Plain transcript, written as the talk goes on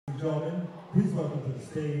gentlemen, please welcome to the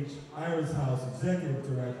stage Iris House Executive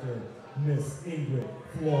Director, Miss Ingrid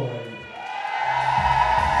Floyd.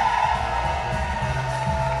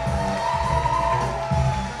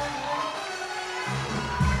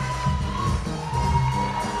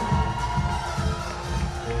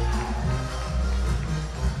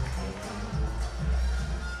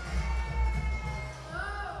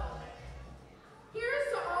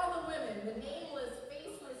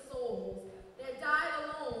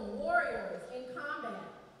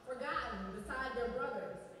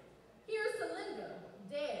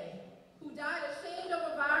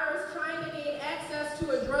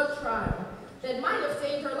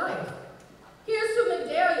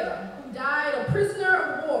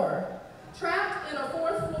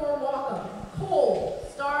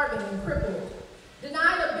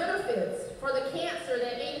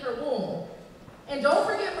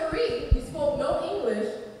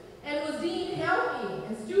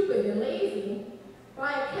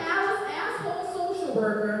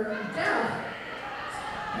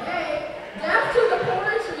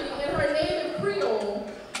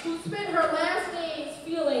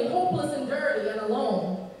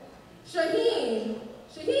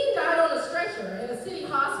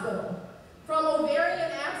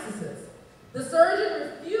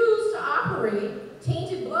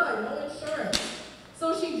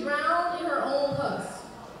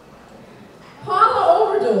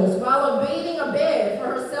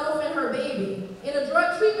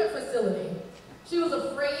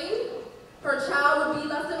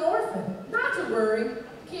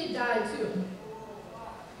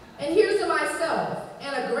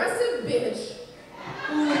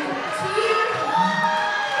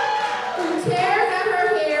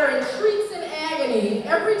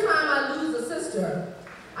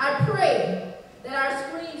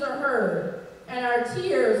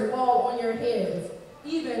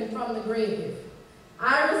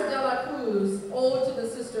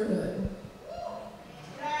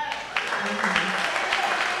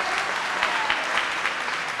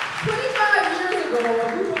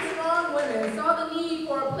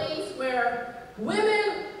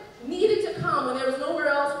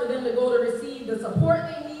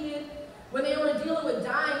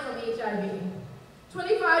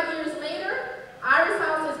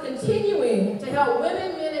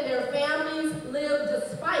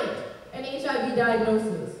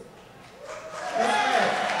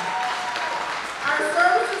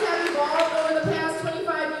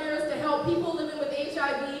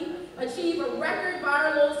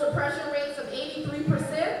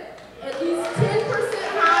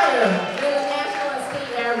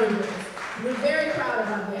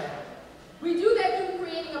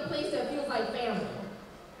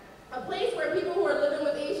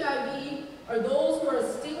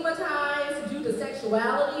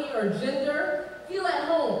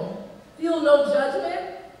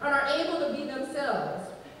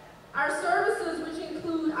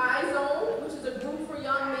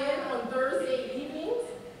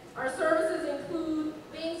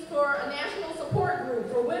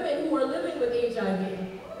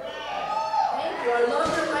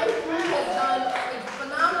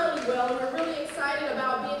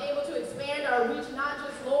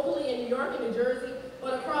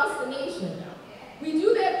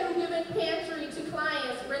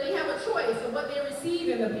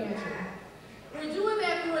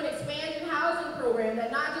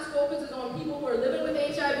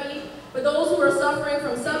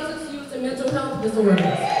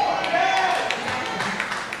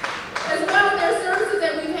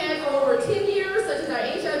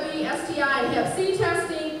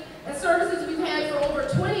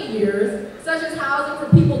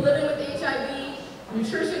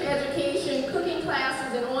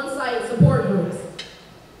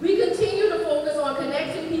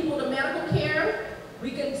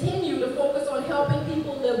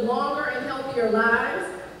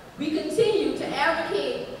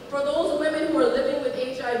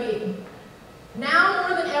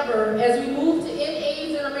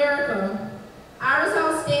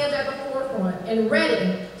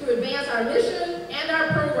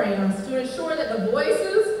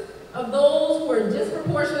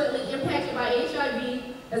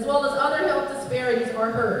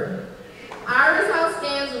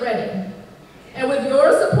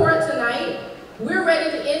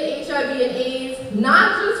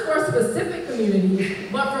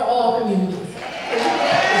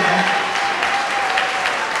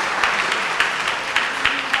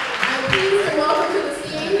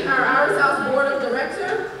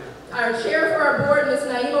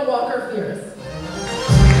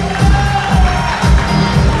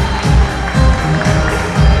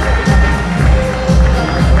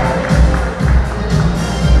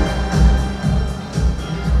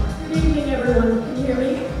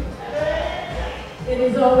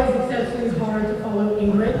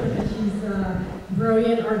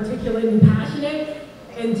 articulate and passionate.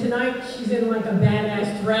 And tonight she's in like a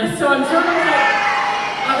badass dress, so I'm sort of like,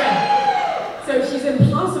 okay. So she's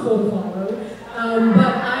impossible to follow,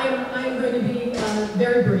 but I'm going to be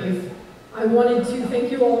very brief. I wanted to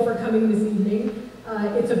thank you all for coming this evening.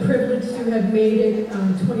 It's a privilege to have made it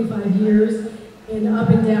 25 years in up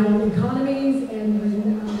and down economies and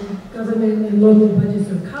when government and local budgets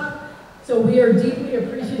are cut. So we are deeply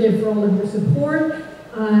appreciative for all of your support.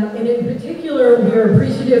 And in particular, we are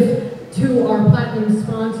appreciative to our platinum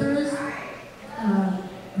sponsors,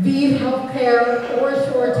 ViiV Healthcare,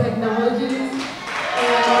 Orashore Technologies,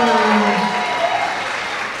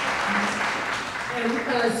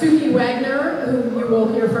 and Sukey Wagner, who you will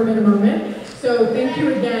hear from in a moment. So thank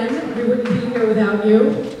you again. We wouldn't be here without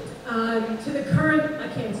you. To the current, I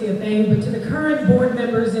can't see a thing, but to the current board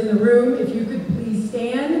members in the room, if you could please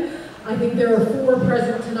stand. I think there are 4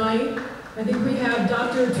 present tonight. I think we have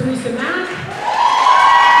Dr. Teresa Mack,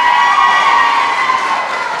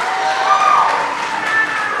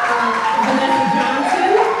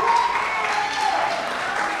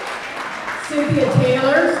 Cynthia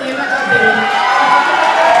Taylor, stand back up there,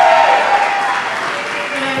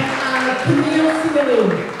 and Camille Sealy.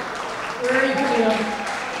 Where are you, Camille?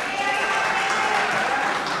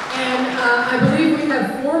 And I believe we have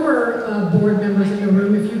former board members in the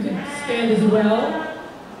room, if you could stand as well.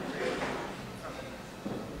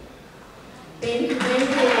 Thank you, thank you.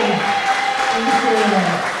 Thank you.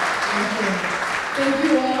 Thank you. Thank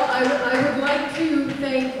you all. I would like to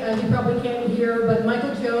thank, you probably can't hear, but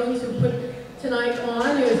Michael Jones, who put tonight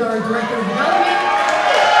on, who is our Director of Development.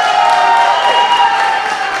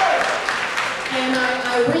 And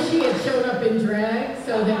I wish he had shown up in drag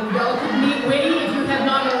so that y'all could meet Winnie if you have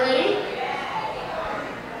not already.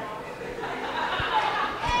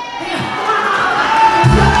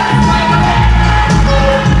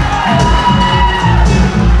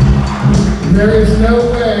 There is no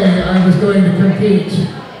way I was going to compete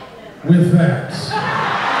with that.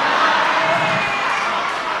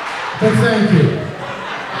 But thank you.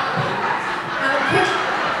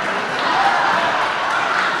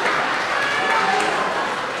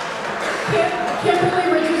 Kimberly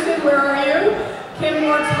Richardson, where are you? Kim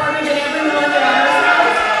works harder than everyone at our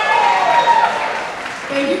house.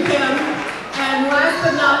 Thank you, Kim. And last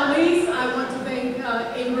but not least, I want to thank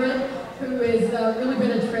Ingrid, who has really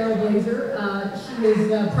been a trailblazer. She is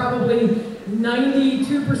probably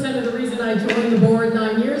 92% of the reason I joined the board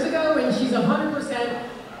 9 years ago, and she's 100%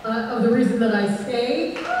 of the reason that I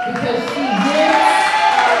stay, because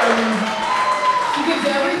she gives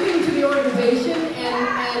everything to the organization,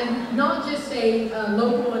 and not just a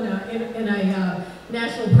local and a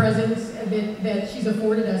national presence that she's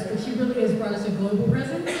afforded us, but she really has brought us a global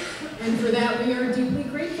presence, and for that we are deeply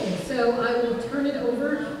grateful. So I will turn it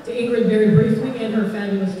over to Ingrid very briefly and her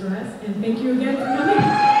fabulous dress, and thank you again for coming.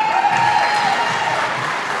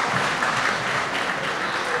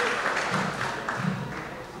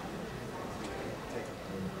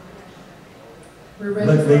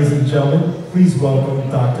 Ladies and gentlemen, please welcome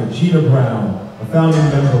Dr. Gina Brown, a founding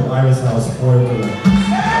member of Iris House Board of Directors.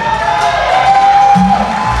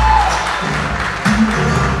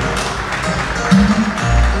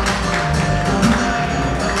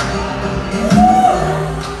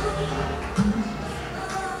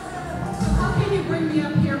 How can you bring me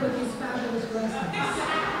up here with these fabulous dresses?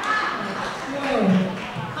 Whoa.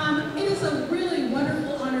 It is a really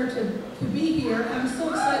wonderful honor to be here. I'm so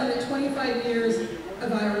excited at 25 years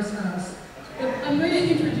of Iris House. I'm going to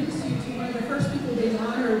introduce you to one of the first people being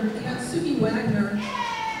honored, and that's Sukey Wagner.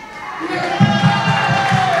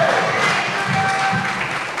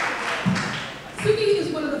 Sukey is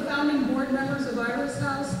one of the founding board members of Iris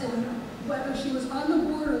House, and whether she was on the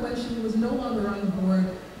board or when she was no longer on the board,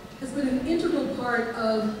 has been an integral part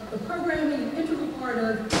of the programming, an integral part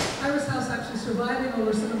of Iris House actually surviving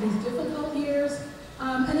over some of these difficult years,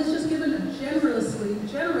 and has just given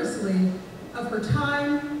generously of her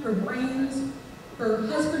time, her brains, her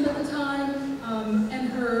husband at the time, and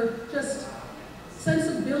her just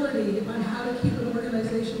sensibility on how to keep an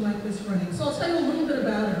organization like this running. So I'll tell you a little bit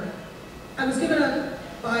about her. I was given a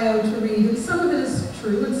bio to read, and some of it is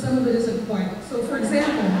true and some of it isn't quite. So for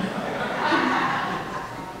example,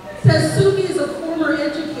 it says Sukey is a former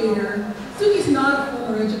educator. Sukey's not a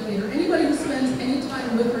former educator. Anybody who spends any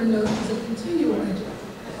time with her knows she's a continual educator.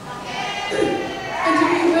 And to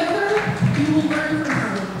be with her, you will learn from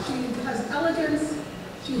her. She has elegance,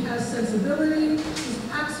 she has sensibility, she's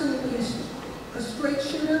absolutely a straight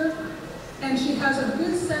shooter, and she has a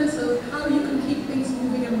good sense of how you can keep things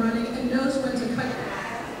moving and running and knows when to cut.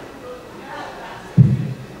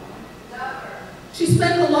 She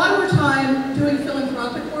spent a lot of her time doing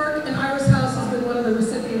philanthropic work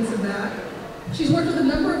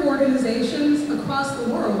organizations across the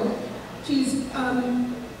world. She's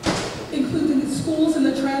including schools in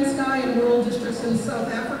the Transkei and rural districts in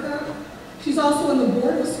South Africa. She's also on the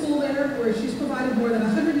board of a school there where she's provided more than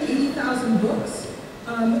 180,000 books.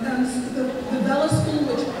 And the Vela School,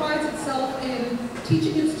 which prides itself in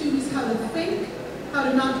teaching its students how to think, how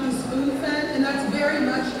to not be spoon-fed, and that's very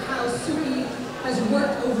much how Sukey has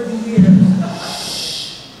worked over the years.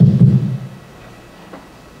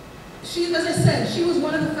 She, as I said, she was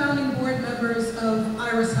one of the founding board members of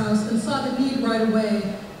Iris House and saw the need right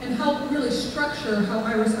away and helped really structure how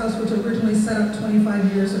Iris House was originally set up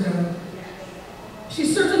 25 years ago. She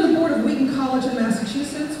served on the board of Wheaton College in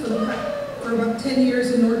Massachusetts for about 10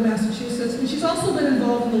 years in Norton, Massachusetts, and she's also been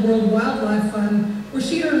involved in the World Wildlife Fund, where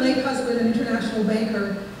she and her late husband, an international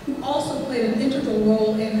banker, who also played an integral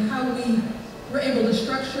role in how we were able to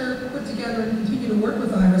structure, put together, and continue to work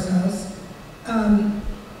with Iris House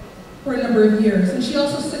for a number of years. And she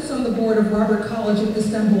also sits on the board of Robert College in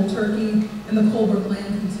Istanbul, Turkey, and the Colbert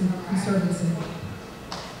Land Conservancy.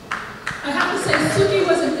 I have to say, Sukey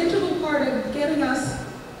was an integral part of getting us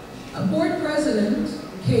a board president,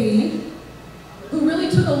 Katie, who really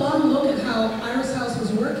took a long look at how Iris House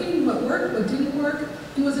was working, what worked, what didn't work,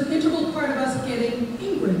 and was an integral part of us getting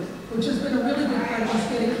Ingrid, which has been a really big part of us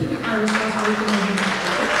keeping Iris House working over there.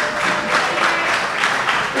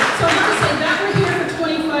 So I have to say that we're here for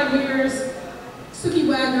 25 years. Sukey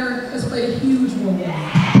Wagner has played a huge role in it.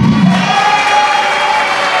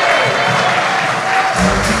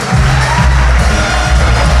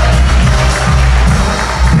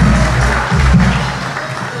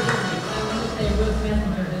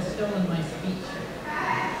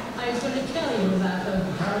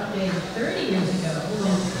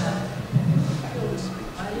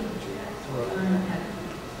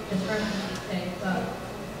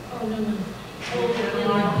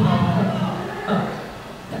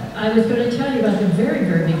 I was going to tell you about the very,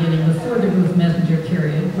 very beginning, before the Ruth Messenger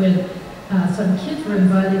period, when some kids were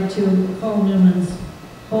invited to Paul Newman's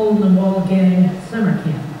hole-in-the-wall gang summer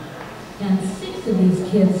camp. And 6 of these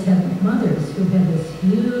kids had mothers who had this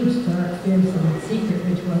huge, dark, fearsome secret,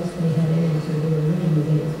 which was they had AIDS or they were living with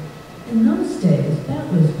AIDS. In those days, that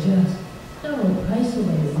was just so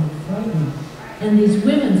isolated and frightening. And these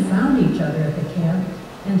women found each other at the camp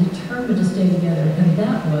and determined to stay together, and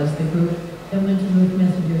that was the group that went to Ruth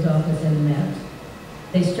Messenger's office and met.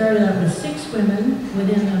 They started out with 6 women.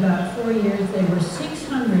 Within about 4 years, there were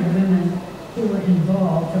 600 women who were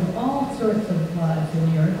involved from all sorts of lives in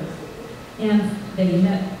New York. And they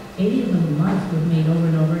met, 80 of them a month would meet over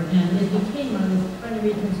and over, and it became, I was trying to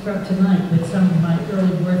reconstruct tonight with some of my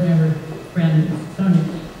early board member friend, Sonia,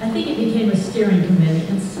 I think it became a steering committee,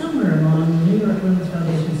 and somewhere along, the New York Women's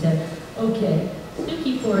Foundation said, okay,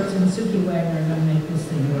 Sukey Forts and Sukey Wagner are going to make this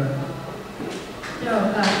thing work. So it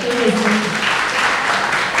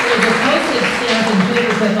was a postage stamp and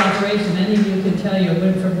paperclip operation. Any of you can tell you it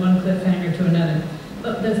went from one cliffhanger to another.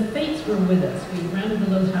 But the fates were with us. We rented a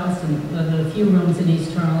little house and a few rooms in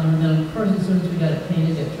East Harlem, and then of course as soon as we got it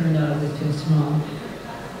painted, it turned out it was too small.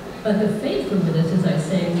 But the fates were with us, as I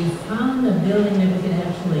say. We found a building that we could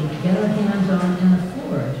actually get our hands on and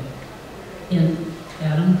afford in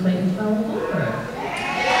Adam Clayton Powell Boulevard.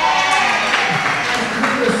 We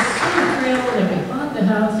were so thrilled that we bought the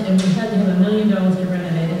house, and we had to have $1 million to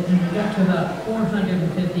renovate it, and we got to about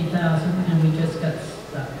 $450,000, and we just got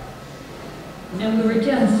stuck. And we were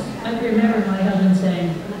just, I remember my husband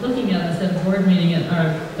saying, looking at us at a board meeting at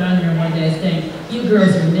our dining room one day, saying, you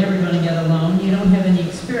girls are never going to get a loan, you don't have any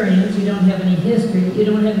experience, you don't have any history, you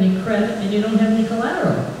don't have any credit, and you don't have any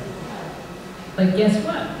collateral. But guess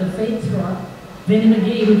what? The fates brought Vinnie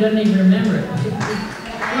McGee, who doesn't even remember it,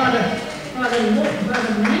 brought a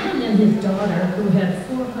man and his daughter who had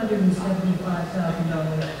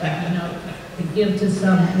 $475,000 to give to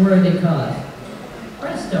some worthy cause.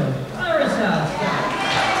 Presto, Iris House.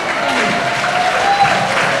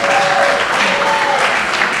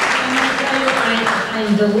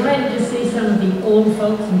 I'm delighted to see some of the old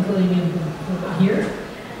folks, including you here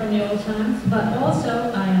from the old times, but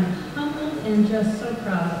also I am humbled and just so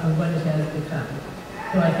proud of what it has become.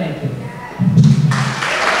 So I thank you.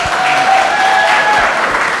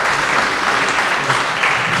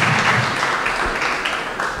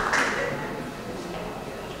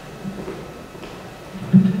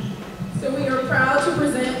 So we are proud to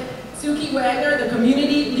present Sukey Wagner the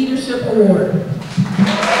Community Leadership Award.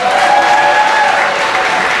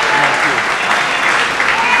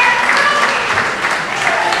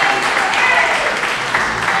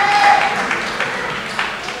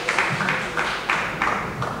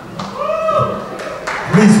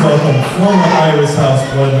 Please welcome former Iris House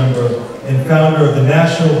board member and founder of the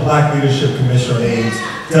National Black Leadership Commission on AIDS,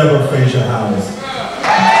 Deborah Fraser Howes.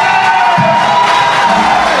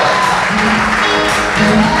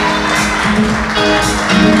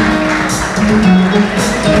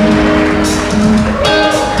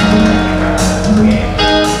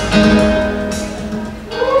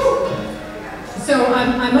 So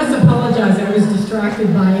I must apologize, I was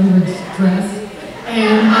distracted by Ingrid's dress.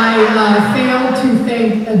 And I failed to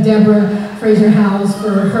thank Deborah Fraser Howes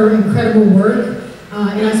for her incredible work.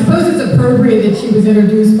 And I suppose it's appropriate that she was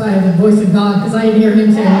introduced by the voice of God, because I didn't hear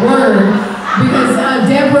him say a word. Because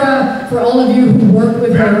Deborah, for all of you who work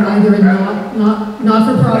with her, either in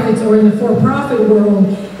not-for-profits or in the for-profit world,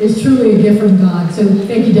 is truly a gift from God. So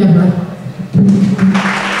thank you, Deborah.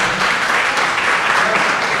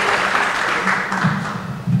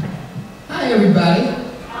 Hi, everybody.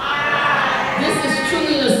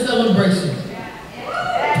 Celebration.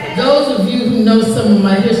 Those of you who know some of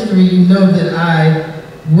my history, you know that I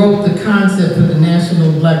wrote the concept for the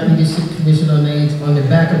National Black Leadership Commission on AIDS on the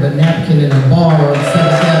back of a napkin in a bar on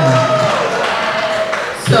 7th Avenue.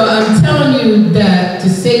 So I'm telling you that to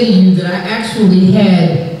say to you that I actually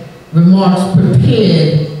had remarks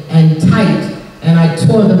prepared and typed, and I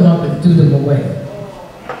tore them up and threw them away.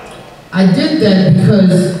 I did that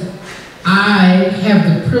because I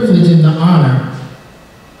have the privilege and the honor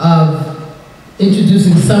of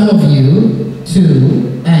introducing some of you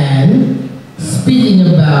to and speaking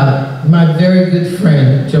about my very good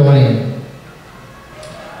friend, Johanne.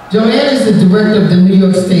 Johanne is the director of the New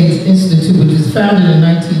York State Institute, which was founded in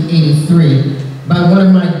 1983 by one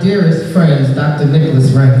of my dearest friends, Dr. Nicholas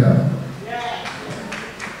Ranko,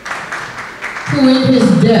 who in his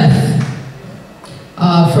death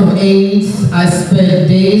from AIDS, I spent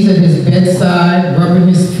days at his bedside, rubbing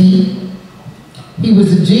his feet. He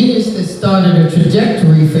was a genius that started a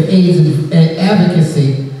trajectory for AIDS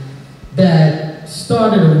advocacy that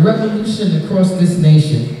started a revolution across this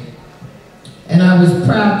nation. And I was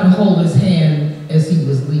proud to hold his hand as he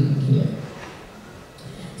was leaving here.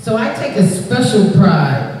 So I take a special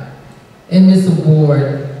pride in this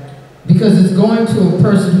award because it's going to a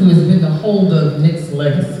person who has been the holder of Nick's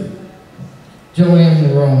legacy,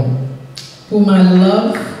 Johanne Morne, whom I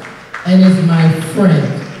love and is my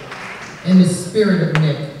friend in the spirit of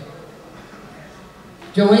Nick.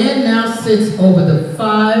 Johanne now sits over the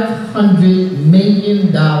 $500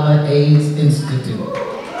 million AIDS Institute,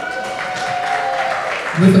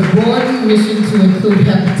 with a broad mission to include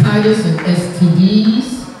hepatitis and STDs,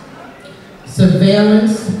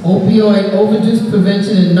 surveillance, opioid overdose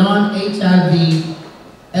prevention, and non-HIV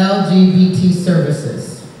LGBT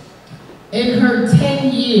services. In her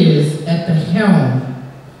 10 years at the helm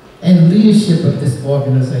and leadership of this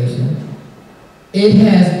organization, it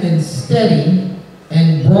has been steady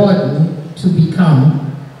and broadened to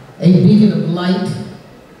become a beacon of light,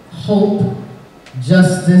 hope,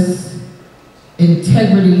 justice,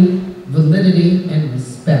 integrity, validity, and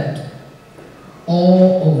respect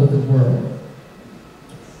all over the world,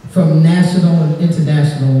 from national and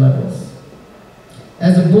international levels.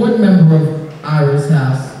 As a board member of Iris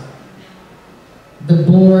House, the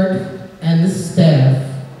board and the staff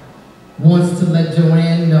wants to let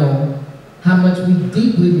Johanne know how much we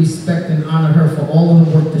deeply respect and honor her for all of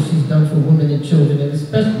the work that she's done for women and children, and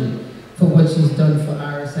especially for what she's done for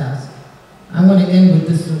Iris House. I want to end with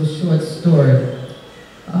this little short story.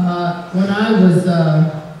 When I was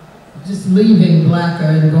just leaving Blacker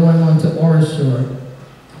and going on to Orishore,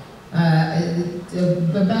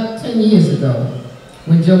 about 10 years ago,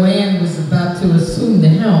 when Johanne was about to assume the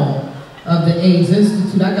helm of the AIDS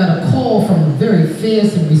Institute, I got a call from a very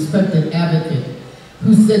fierce and respected advocate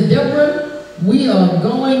who said, "Deborah, we are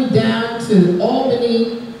going down to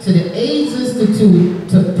Albany to the AIDS Institute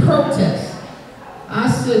to protest." I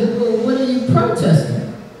said, "Well, what are you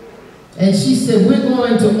protesting?" And she said, "We're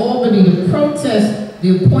going to Albany to protest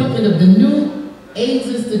the appointment of the new AIDS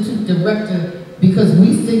Institute director because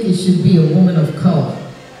we think it should be a woman of color."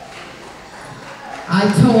 I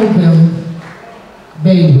told him,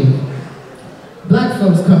 "Baby, black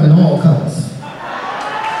folks come in all colors.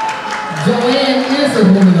 Johanne is a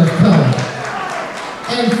woman of color.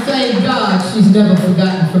 And thank God she's never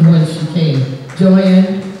forgotten from where she came.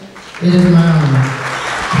 Johanne, it is my honor."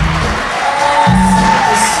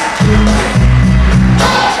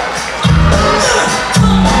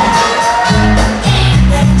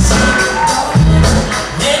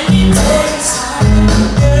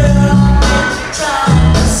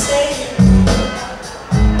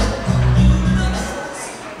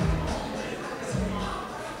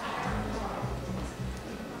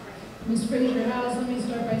 Ms. Fraser Howes, let me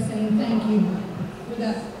start by saying thank you for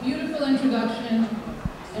that beautiful introduction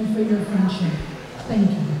and for your friendship. Thank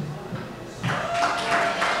you.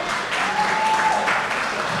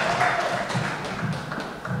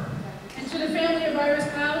 And to the family of Iris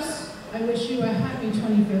House, I wish you a happy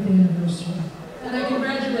 25th anniversary, and I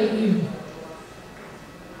congratulate you.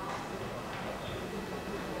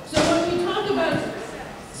 So when we talk about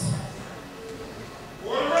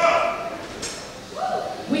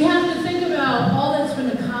we have to think about all that's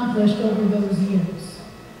been accomplished over those years.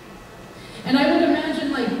 And I would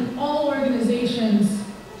imagine, like all organizations,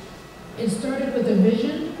 it started with a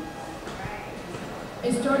vision.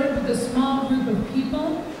 It started with a small group of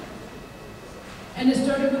people. And it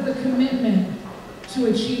started with a commitment to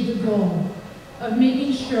achieve the goal of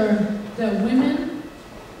making sure that women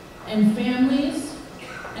and families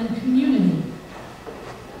and community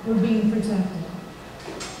were being protected.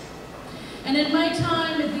 And in my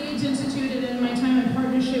time at the AIDS Institute and in my time in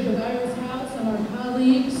partnership with Iris House and our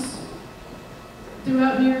colleagues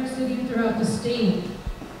throughout New York City and throughout the state,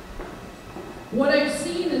 what I've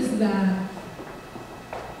seen is that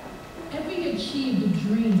every achieved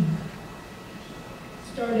dream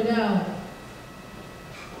started out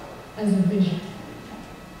as a vision.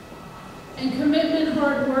 And commitment,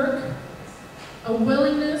 hard work, a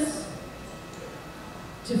willingness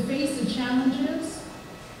to face the challenges,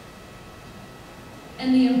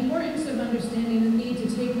 and the importance of understanding the need to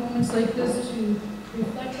take moments like this to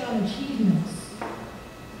reflect on achievements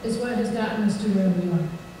is what has gotten us to where we are.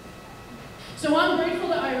 So I'm grateful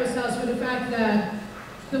to Iris House for the fact that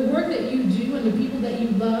the work that you do and the people that you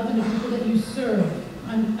love and the people that you serve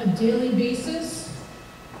on a daily basis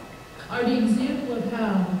are the example of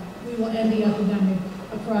how we will end the epidemic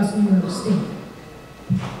across New York State.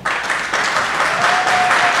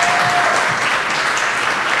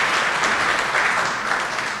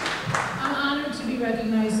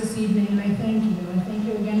 Recognized this evening, and I thank you. I thank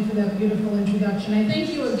you again for that beautiful introduction. I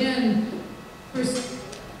thank you again for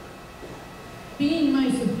being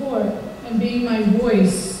my support and being my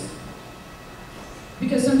voice,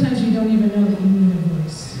 because sometimes you don't even know that you need a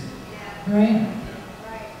voice, right?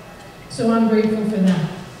 So I'm grateful for that.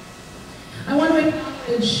 I want to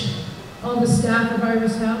acknowledge all the staff of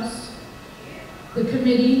Iris House, the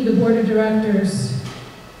committee, the board of directors,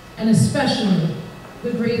 and especially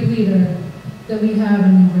the great leader that we have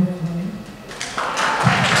in New York.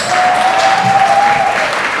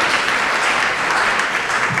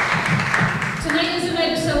 Tonight is a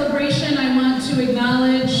night of celebration. I want to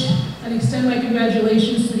acknowledge and extend my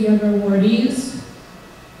congratulations to the other awardees.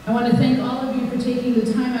 I want to thank all of you for taking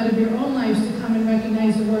the time out of your own lives to come and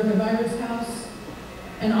recognize the work of Iris House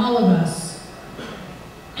and all of us.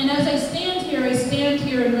 And as I stand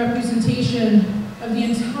here in representation of the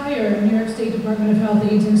entire New York State Department of Health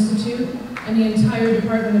AIDS Institute and the entire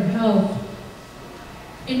Department of Health,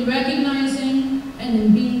 in recognizing and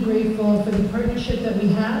in being grateful for the partnership that we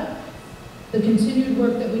have, the continued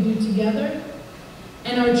work that we do together,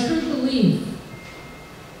 and our true belief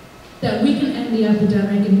that we can end the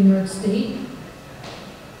epidemic in New York State,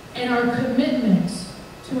 and our commitment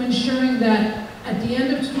to ensuring that at the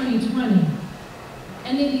end of 2020,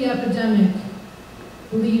 ending the epidemic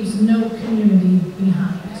leaves no community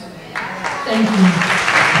behind. Thank you.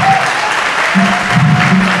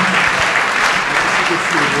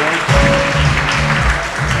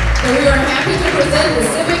 And we are happy to present the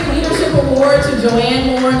Civic Leadership Award to Johanne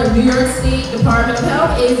Morne of New York State Department of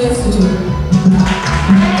Health AIDS Institute.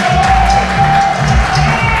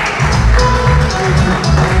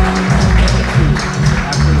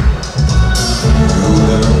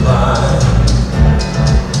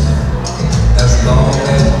 As long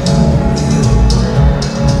as you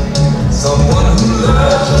live, someone who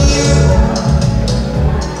loves you.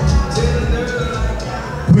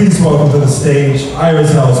 Please welcome to the stage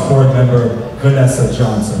Iris House board member Vanessa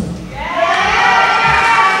Johnson.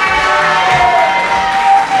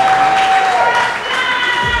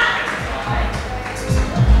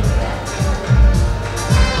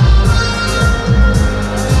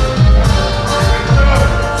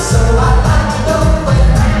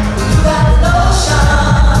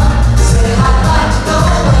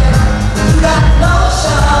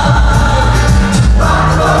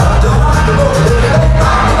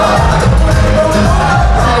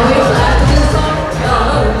 I wait till after this song.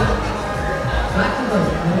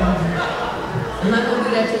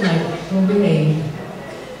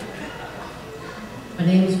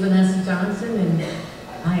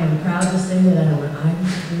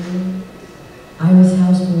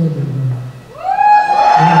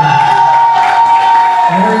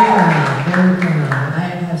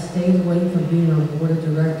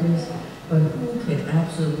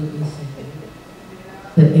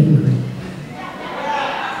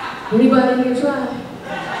 Anybody here try?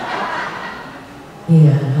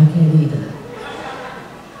 Yeah, I can't either.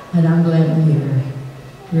 And I'm glad you're here.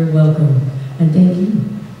 You're welcome. And thank you.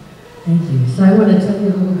 Thank you. So I want to tell you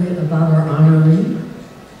a little bit about our honoree.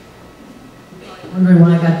 Wondering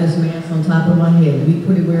why I got this mask on top of my head. We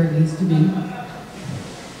put it where it needs to be.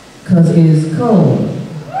 Because it is cold.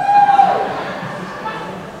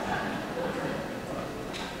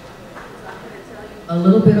 A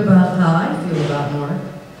little bit about how I feel about Marc.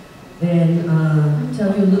 Then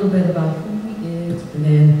tell you a little bit about who he is, and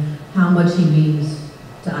then how much he means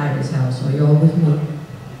to Iris House. Are you all with me?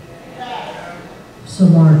 So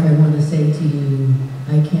Marc, I want to say to you,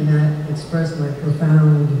 I cannot express my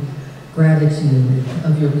profound gratitude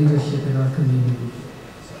of your leadership in our community.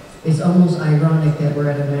 It's almost ironic that we're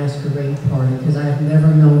at a masquerade party because I've never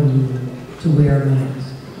known you to wear a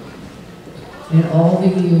mask. And all the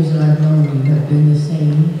years that I've known you have been the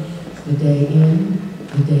same, the day in,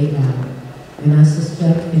 the day out. And I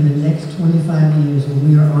suspect in the next 25 years, when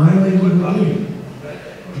we are honoring you again,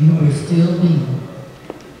 you will still be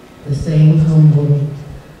the same humble,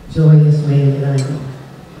 joyous man that I am.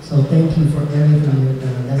 So thank you for everything you've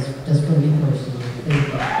done. That's for me personally. Thank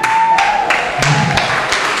you.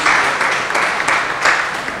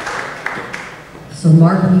 So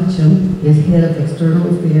Marc Meachem is Head of External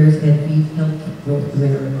Affairs at ViiV Health North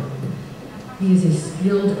America. He is a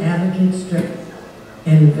skilled advocate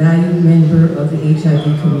and valued member of the HIV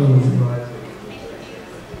community.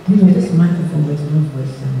 You know, this microphone makes my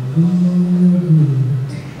voice sound real good.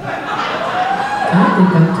 I think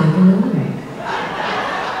I'm taking it away.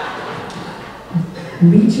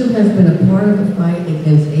 Meachem has been a part of the fight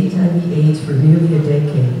against HIV/AIDS for nearly a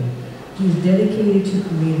decade. He is dedicated to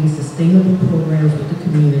creating sustainable programs with the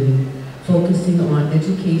community, focusing on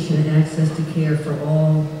education and access to care for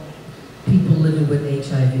all people living with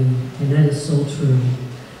HIV, and that is so true.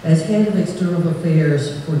 As Head of External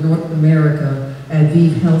Affairs for North America at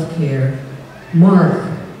ViiV Healthcare, Marc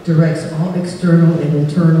directs all external and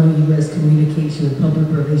internal U.S. communication and public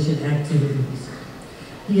relation activities.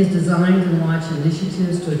 He has designed and launched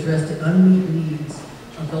initiatives to address the unmet needs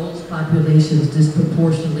of those populations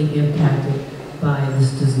disproportionately impacted by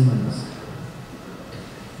this disease.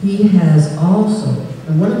 He has also,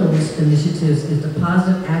 and one of those initiatives is the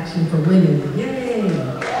Positive Action for Women. Yay!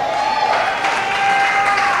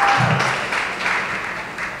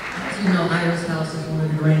 As you know, Iris House is one of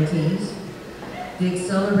the grantees. The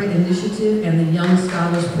Accelerate Initiative and the Young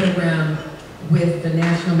Scholars Program with the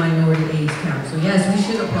National Minority AIDS Council. Yes, we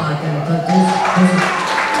should applaud them, but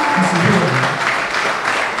that's important.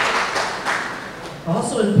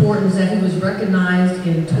 Also important is that he was recognized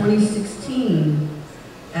in 2016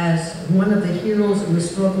 as one of the heroes in the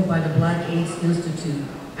struggle by the Black AIDS Institute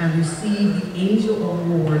and received the Angel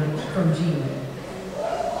Award from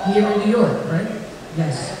GMA. Here in New York, right?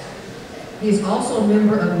 Yes. He is also a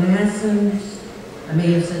member of NASA's, I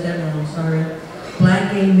may have said that wrong, sorry,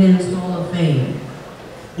 Black Gay Men's Hall of Fame.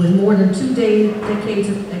 With more than 2 decades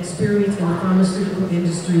of experience in the pharmaceutical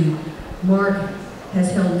industry, Marc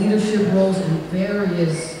has held leadership roles in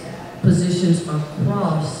various positions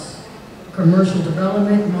across commercial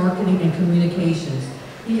development, marketing, and communications.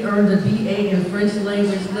 He earned a BA in French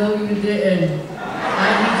language. No, you didn't.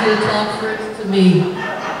 I need you to talk French to me.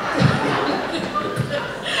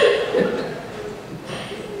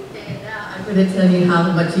 And now I'm going to tell you how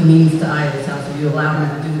much he means to Iris House, if you allow me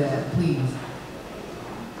to do that, please.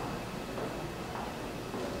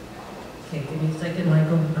 Okay, give me a second,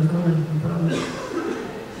 Michael. I'm coming, I promise.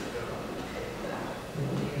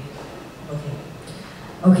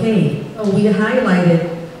 Okay, so we highlighted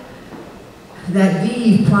that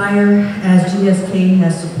ViiV, prior as GSK,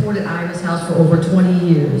 has supported Iris House for over 20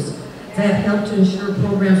 years. They have helped to ensure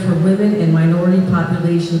programs for women and minority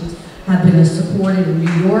populations have been supported in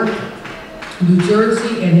New York, New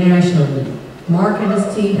Jersey, and nationally. Marc and his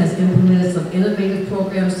team has implemented some innovative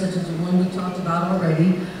programs such as the one we talked about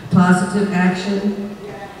already, Positive Action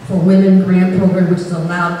for Women Grant Program, which has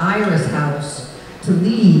allowed Iris House to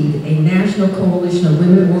lead a national coalition of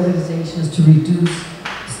women organizations to reduce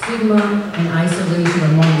stigma and isolation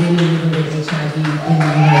among women living with HIV in the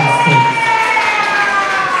United States.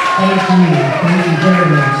 Thank you very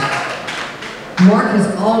much. Marc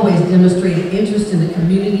has always demonstrated interest in the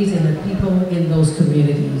communities and the people in those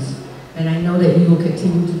communities. And I know that you will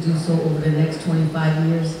continue to do so over the next 25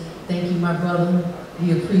 years. Thank you, my brother.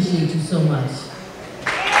 We appreciate you so much.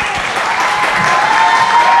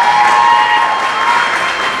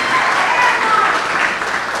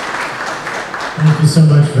 Thank you so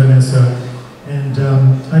much, Vanessa. And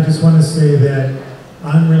I just want to say that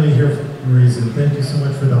I'm really here for a reason. Thank you so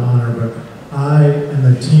much for the honor, but I and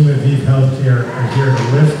the team at ViiV Healthcare are here to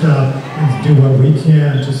lift up and do what we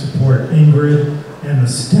can to support Ingrid and the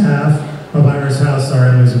staff of Iris House, sorry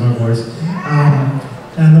I'm losing my voice,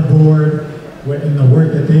 and the board in the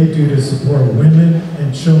work that they do to support women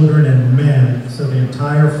and children and men, so the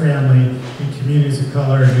entire family in communities of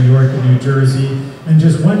color in New York and New Jersey. And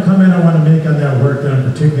just one comment I want to make on that work that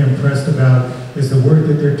I'm particularly impressed about is the work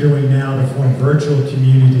that they're doing now to form virtual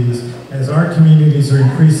communities, as our communities are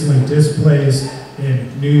increasingly displaced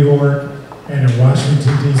in New York and in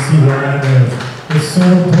Washington, D.C., where I live. It's so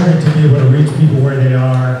important to be able to reach people where they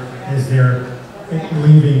are as they're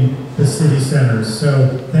leaving the city centers.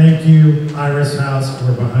 So thank you, Iris House.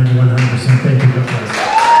 We're behind you 100%. Thank you, God bless.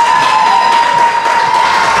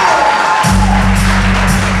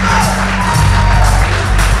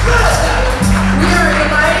 We are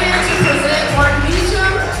delighted to present Marc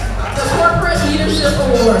Meachem, the Corporate Leadership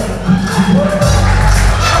Award.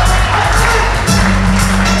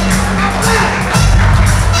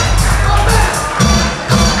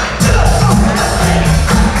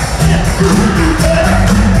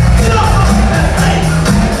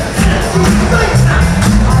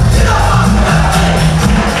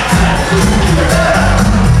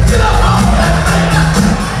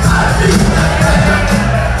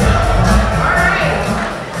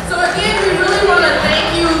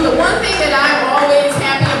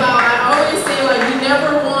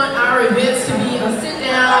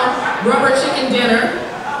 Rubber chicken dinner,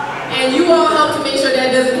 and you all help to make sure that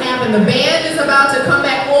doesn't happen. The band is about to come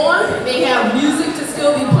back on. They have music to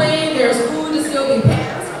still be playing. There's food to still be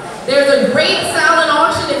passed. There's a great silent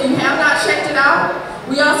auction if you have not checked it out.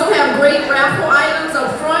 We also have great raffle items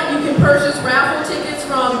up front. You can purchase raffle tickets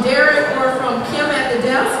from Derek or from Kim at the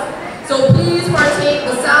desk. So please partake.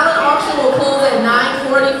 The silent auction will close at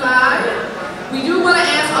 9:45. We do want to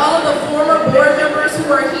ask all of the former board members who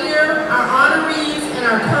are here, our honorees, and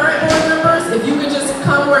our current board members, if you could just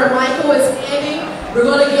come where Michael is standing. We're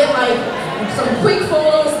going to get like some quick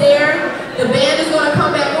photos there. The band is going to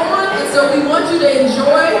come back on, and so we want you to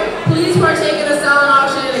enjoy